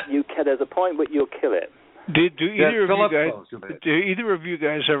 Well, there's a point where you'll kill it. Do either of you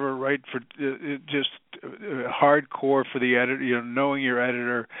guys ever write for just hardcore for the editor? Knowing your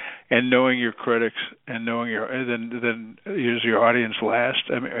editor and knowing your critics and knowing then is your audience last?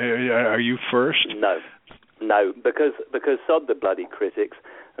 I mean, are you first? No, because sod the bloody critics.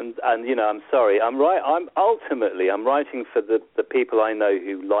 And I'm sorry. I'm writing for the people I know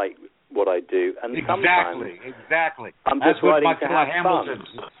who like what I do. And exactly. I'm just writing to have fun.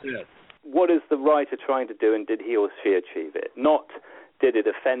 What is the writer trying to do, and did he or she achieve it? Not did it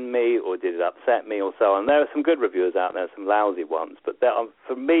offend me or did it upset me or so on. There are some good reviewers out there, some lousy ones, but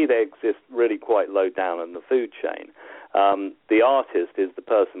for me they exist really quite low down in the food chain. The artist is the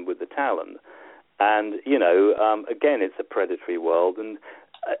person with the talent. And, again, it's a predatory world. And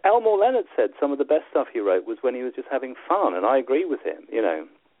Elmore Leonard said some of the best stuff he wrote was when he was just having fun, and I agree with him,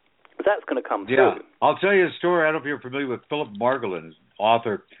 But that's going to come through. I'll tell you a story. I don't know if you're familiar with Philip Margolin,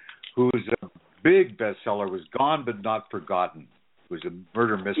 author, whose big bestseller was Gone But Not Forgotten. It was a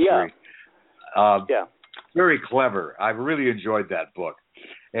murder mystery. Very clever. I really enjoyed that book.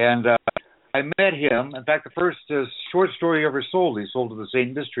 And I met him. In fact, the first short story he ever sold, he sold to the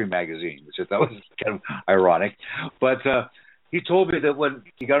St. Mystery magazine, which I thought was kind of ironic. But he told me that when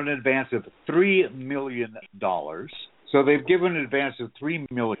he got an advance of $3 million, so they've given an advance of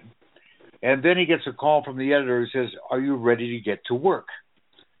 $3 million, and then he gets a call from the editor who says, "Are you ready to get to work?"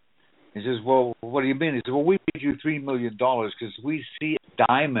 He says, "Well, what do you mean?" He says, "Well, we paid you $3 million because we see a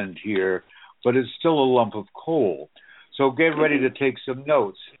diamond here, but it's still a lump of coal. So get ready to take some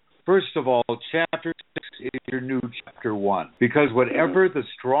notes. First of all, chapter 6 is your new chapter 1, because whatever the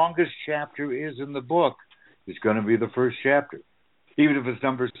strongest chapter is in the book is going to be the first chapter, even if it's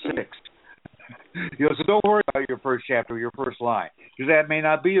number 6. So don't worry about your first chapter, your first line, because that may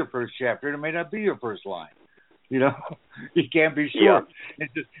not be your first chapter, and it may not be your first line. You can't be sure. Yeah.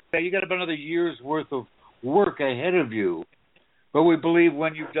 It's just, you got about another year's worth of work ahead of you, but we believe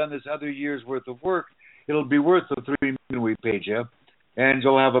when you've done this other year's worth of work, it'll be worth the $3 million we paid you, and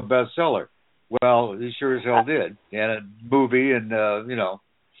you'll have a bestseller." Well, he sure as hell did, and a movie, and it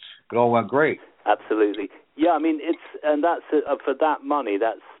all went great. Absolutely, yeah. I mean, that's for that money.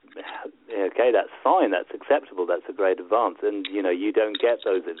 That's okay. That's fine. That's acceptable. That's a great advance, and you don't get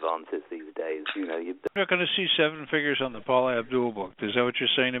those advances these days. You're not going to see 7 figures on the Paula Abdul book. Is that what you're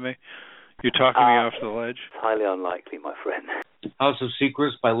saying to me? You're talking me off the ledge? It's highly unlikely, my friend. House of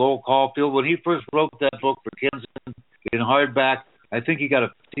Secrets by Lowell Caulfield. When he first wrote that book for Kensington in hardback, I think he got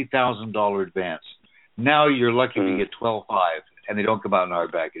a $50,000 advance. Now you're lucky to get $12,500, and they don't come out in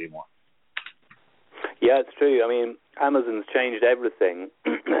hardback anymore. Yeah, it's true. I mean, Amazon's changed everything,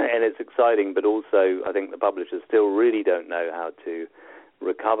 and it's exciting, but also I think the publishers still really don't know how to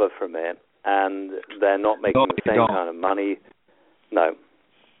recover from it, and they're not making the same kind of money. No.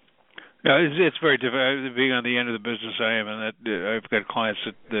 No, it's very difficult. Being on the end of the business I am, and that I've got clients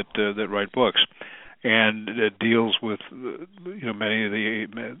that write books, and it deals with many of the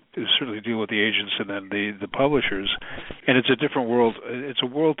certainly deal with the agents and then the publishers, and it's a different world. It's a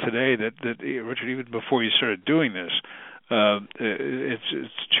world today that Richard, even before you started doing this,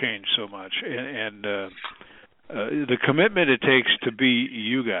 it's changed so much, and the commitment it takes to be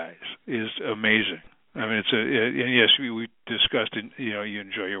you guys is amazing. I mean, and yes, we discussed, you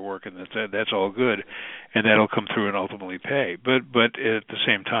enjoy your work, and that's all good, and that'll come through and ultimately pay. But at the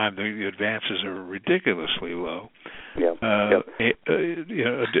same time, the advances are ridiculously low. Yeah. If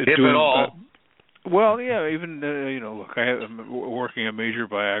at all. Well, yeah. Even look, I'm working a major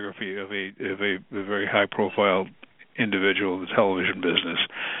biography of a very high-profile individual in the television business,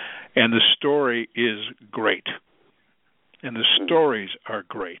 and the story is great, and the stories are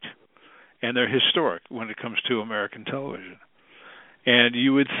great. And they're historic when it comes to American television. And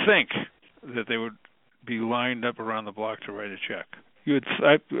you would think that they would be lined up around the block to write a check.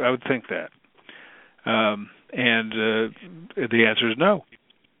 I would think that. And the answer is no.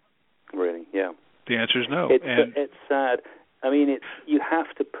 Really, yeah. The answer is no. It's sad. I mean, you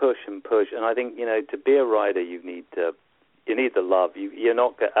have to push and push. And I think, to be a writer, you need the love. You're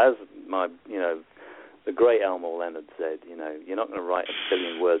not, as my, the great Elmore Leonard said, you're not going to write a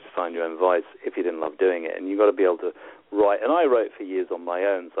billion words to find your own voice if you didn't love doing it. And you've got to be able to write. And I wrote for years on my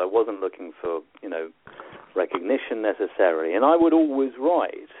own, so I wasn't looking for, recognition necessarily. And I would always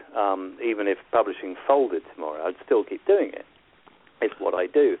write, even if publishing folded tomorrow, I'd still keep doing it. It's what I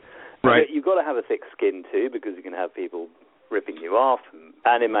do. Right. But you've got to have a thick skin, too, because you can have people ripping you off,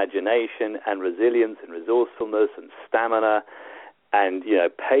 and imagination, and resilience, and resourcefulness, and stamina, and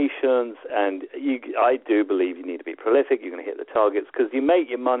patience, and I do believe you need to be prolific. You're going to hit the targets because you make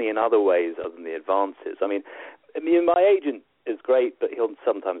your money in other ways other than the advances. I mean, my agent is great, but he'll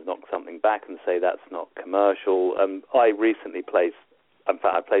sometimes knock something back and say that's not commercial. I recently placed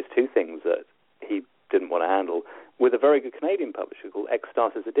two things that he didn't want to handle with a very good Canadian publisher called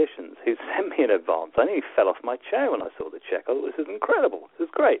X-Starters Editions, who sent me an advance. I nearly fell off my chair when I saw the check. I thought, this is incredible. This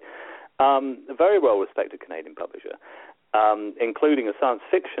is great. A very well-respected Canadian publisher. Including a science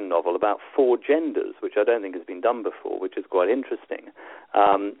fiction novel about 4 genders, which I don't think has been done before, which is quite interesting.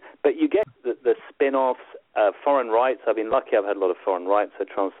 But you get the spin-offs, foreign rights. I've been lucky I've had a lot of foreign rights, so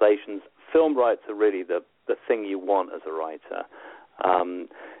translations. Film rights are really the thing you want as a writer. And,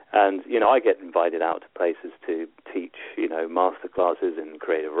 I get invited out to places to teach, master classes in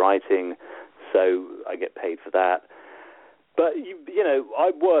creative writing, so I get paid for that. But,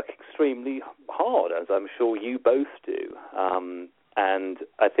 I work extremely hard, as I'm sure you both do. And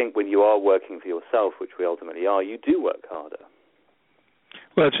I think when you are working for yourself, which we ultimately are, you do work harder.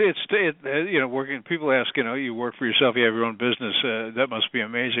 Well, it's working. People ask, you work for yourself, you have your own business. That must be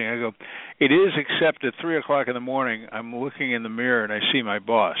amazing. I go, it is, except at 3:00 in the morning, I'm looking in the mirror and I see my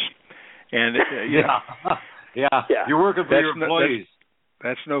boss. And yeah, you're working for your employees.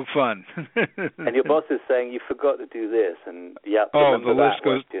 That's no fun. And your boss is saying you forgot to do this, and the list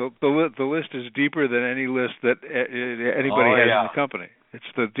goes. The list is deeper than any list that anybody has in the company.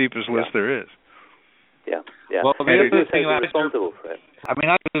 It's the deepest list there is. Yeah. Well, the other thing I'm responsible for it. I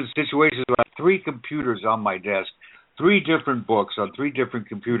mean, I've been in situations where I have 3 computers on my desk, 3 different books on 3 different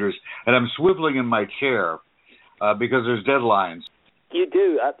computers, and I'm swiveling in my chair because there's deadlines. You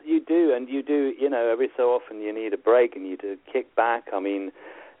do, and you do, every so often you need a break and you need to kick back. I mean,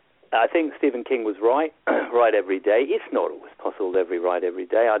 I think Stephen King was right, write every day. It's not always possible to write every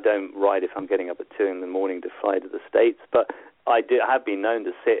day. I don't write if I'm getting up at 2 in the morning to fly to the States, but I have been known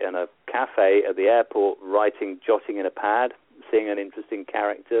to sit in a cafe at the airport jotting in a pad, seeing an interesting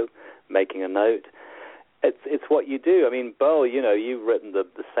character, making a note. It's what you do. I mean, Burl, you've written the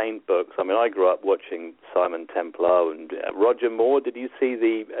Saint books. I mean, I grew up watching Simon Templar and Roger Moore. Did you see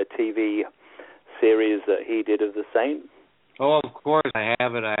the TV series that he did of the Saint? Oh, of course I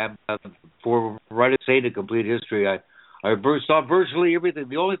have it. I have for Write a Saint, A Complete History. I saw virtually everything.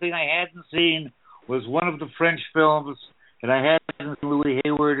 The only thing I hadn't seen was one of the French films, and I hadn't seen Louis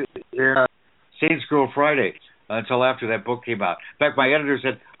Hayward Saints Girl Friday until after that book came out. In fact, my editor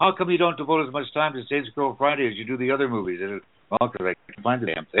said, how come you don't devote as much time to Saints Girl Friday as you do the other movies? And well, because I can't find the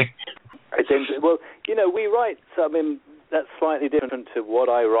damn thing. Well, we write, so, I mean, that's slightly different to what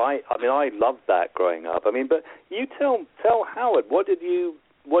I write. I mean, I loved that growing up. I mean, but you tell Howard, what did you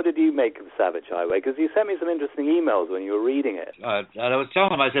make of Savage Highway? Because you sent me some interesting emails when you were reading it. I was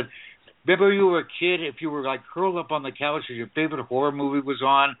telling him, I said, remember you were a kid, if you were like curled up on the couch and your favorite horror movie was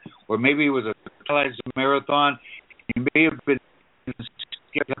on, or maybe it was a Twilight marathon, you may have been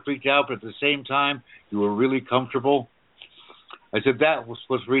scared and freaked out, but at the same time, you were really comfortable. I said, that was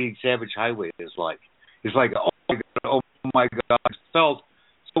what reading Savage Highway is like. It's like, oh my God, I felt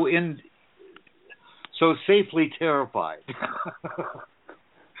so safely terrified,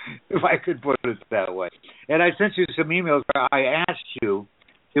 if I could put it that way. And I sent you some emails where I asked you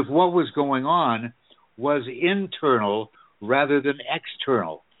if what was going on was internal rather than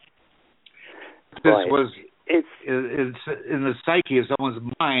external. This was in the psyche of someone's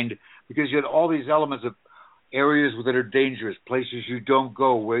mind, because you had all these elements of areas that are dangerous, places you don't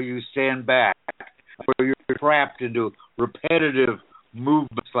go, where you stand back, where you're trapped into repetitive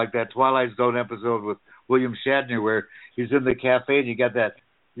movements, like that Twilight Zone episode with William Shatner where he's in the cafe and you got that,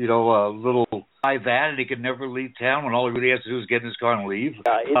 little guy van and he can never leave town when all he really has to do is get in his car and leave.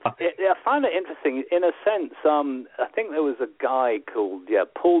 I find it interesting. In a sense, I think there was a guy called,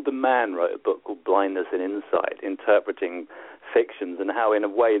 Paul de Man wrote a book called Blindness and Insight, interpreting fictions and how, in a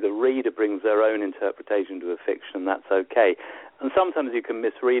way, the reader brings their own interpretation to a fiction, and that's okay. And sometimes you can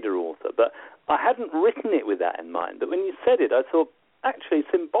misread an author, but I hadn't written it with that in mind. But when you said it, I thought, actually,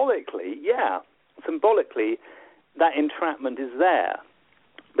 symbolically, that entrapment is there.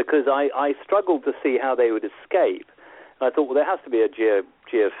 Because I struggled to see how they would escape. And I thought, well, there has to be a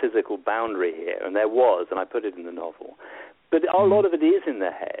geophysical boundary here, and there was, and I put it in the novel. But a lot of it is in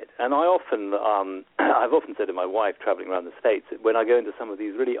their head, and I've often said to my wife, traveling around the States, when I go into some of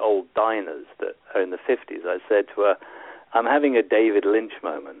these really old diners that are in the 50s, I said to her, I'm having a David Lynch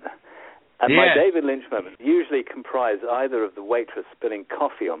moment. And my David Lynch moments usually comprise either of the waitress spilling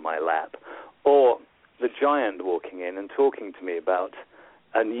coffee on my lap or the giant walking in and talking to me about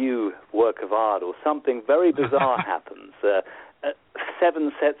a new work of art, or something very bizarre happens.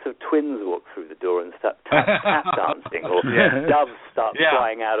 7 sets of twins walk through the door and start tap dancing, or doves start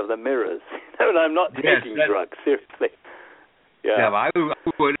flying out of the mirrors. And I'm not taking drugs, seriously. I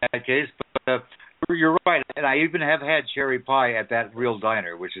would in that case, but you're right. And I even have had cherry pie at that real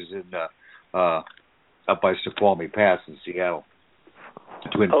diner, which is in up by Snoqualmie Pass in Seattle.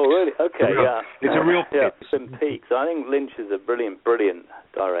 Twin oh, really? Okay, It's a real place. Twin Peaks. I think Lynch is a brilliant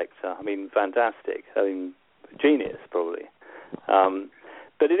director. I mean, fantastic. I mean, genius, probably.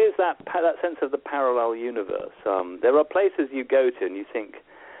 But it is that sense of the parallel universe. There are places you go to and you think,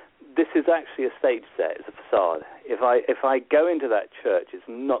 this is actually a stage set, it's a facade. If I go into that church, it's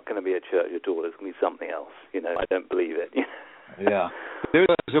not going to be a church at all. It's going to be something else. I don't believe it. Yeah.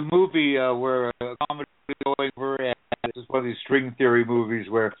 There's a movie where a comet is going over, and it's one of these string theory movies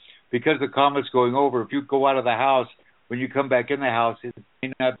where, because the comet's going over, if you go out of the house, when you come back in the house, it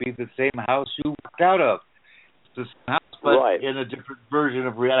may not be the same house you walked out of. It's the same house, but in a different version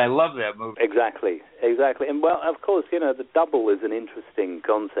of reality. I love that movie. Exactly. And, well, of course, the double is an interesting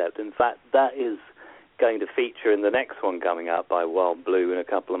concept. In fact, that is going to feature in the next one coming up by Wild Blue in a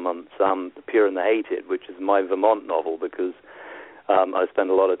couple of months, The Pure and the Hated, which is my Vermont novel, because I spend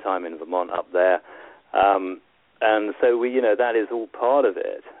a lot of time in Vermont up there. And so that is all part of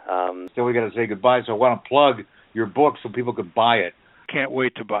it. So we got to say goodbye. So I want to plug your book so people could buy it. Can't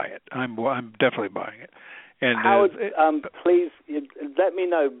wait to buy it. I'm definitely buying it. And Howard, please let me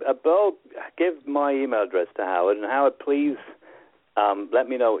know. Burl, give my email address to Howard, and Howard, please let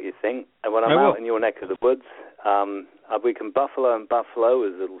me know what you think. And when I'm out in your neck of the woods, we can buffalo and buffalo,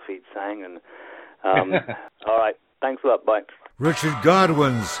 as Little Feet sang. And all right, thanks a lot. Bye. Richard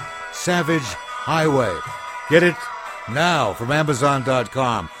Godwin's Savage Highway. Get it now from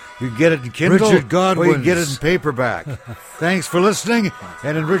Amazon.com. You can get it in Kindle, Richard Godwin's, or you can get it in paperback. Thanks for listening,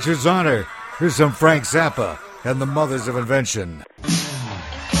 and in Richard's honor, here's some Frank Zappa and the Mothers of Invention.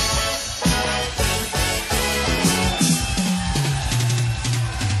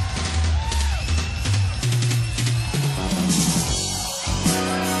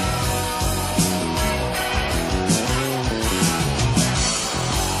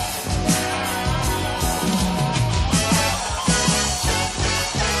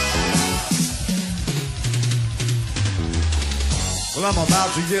 Well, I'm about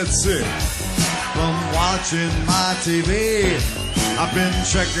to get sick from watching my TV. I've been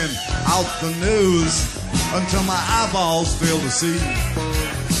checking out the news until my eyeballs fail to see.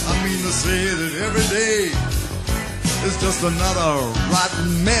 I mean to say that every day is just another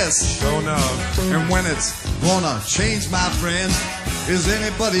rotten mess. Sure enough. And when it's gonna change, my friend, is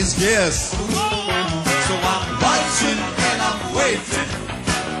anybody's guess. So I'm watching and I'm waiting,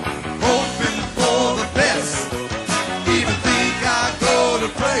 hoping for the best. Even think I go to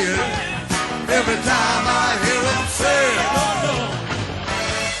praying every time I hear them say,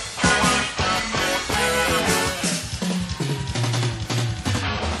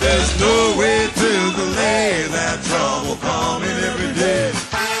 there's no way to delay that trouble coming every day.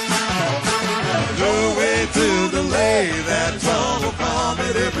 No way to delay that trouble.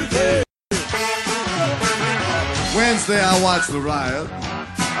 I watched the riot.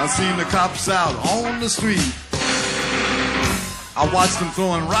 I seen the cops out on the street. I watched them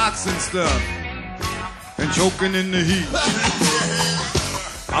throwing rocks and stuff and choking in the heat.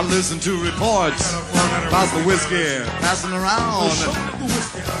 I listened to reports about the whiskey passing around.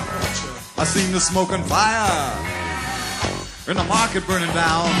 I seen the smoke and fire and the market burning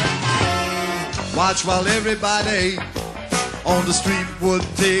down. Watch while everybody on the street would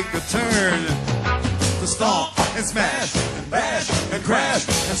take a turn to stomp and smash and bash and crash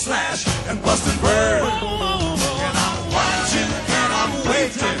and slash and bust and burn. And I'm watching and I'm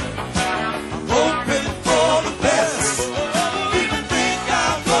waiting, I'm hoping for the best. Even think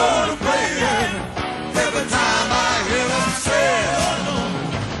I'm gonna play it every time I hear them say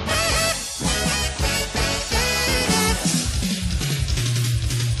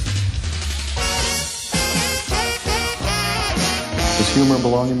Does humor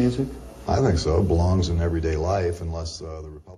belong in music? I think so. It belongs in everyday life unless the Republic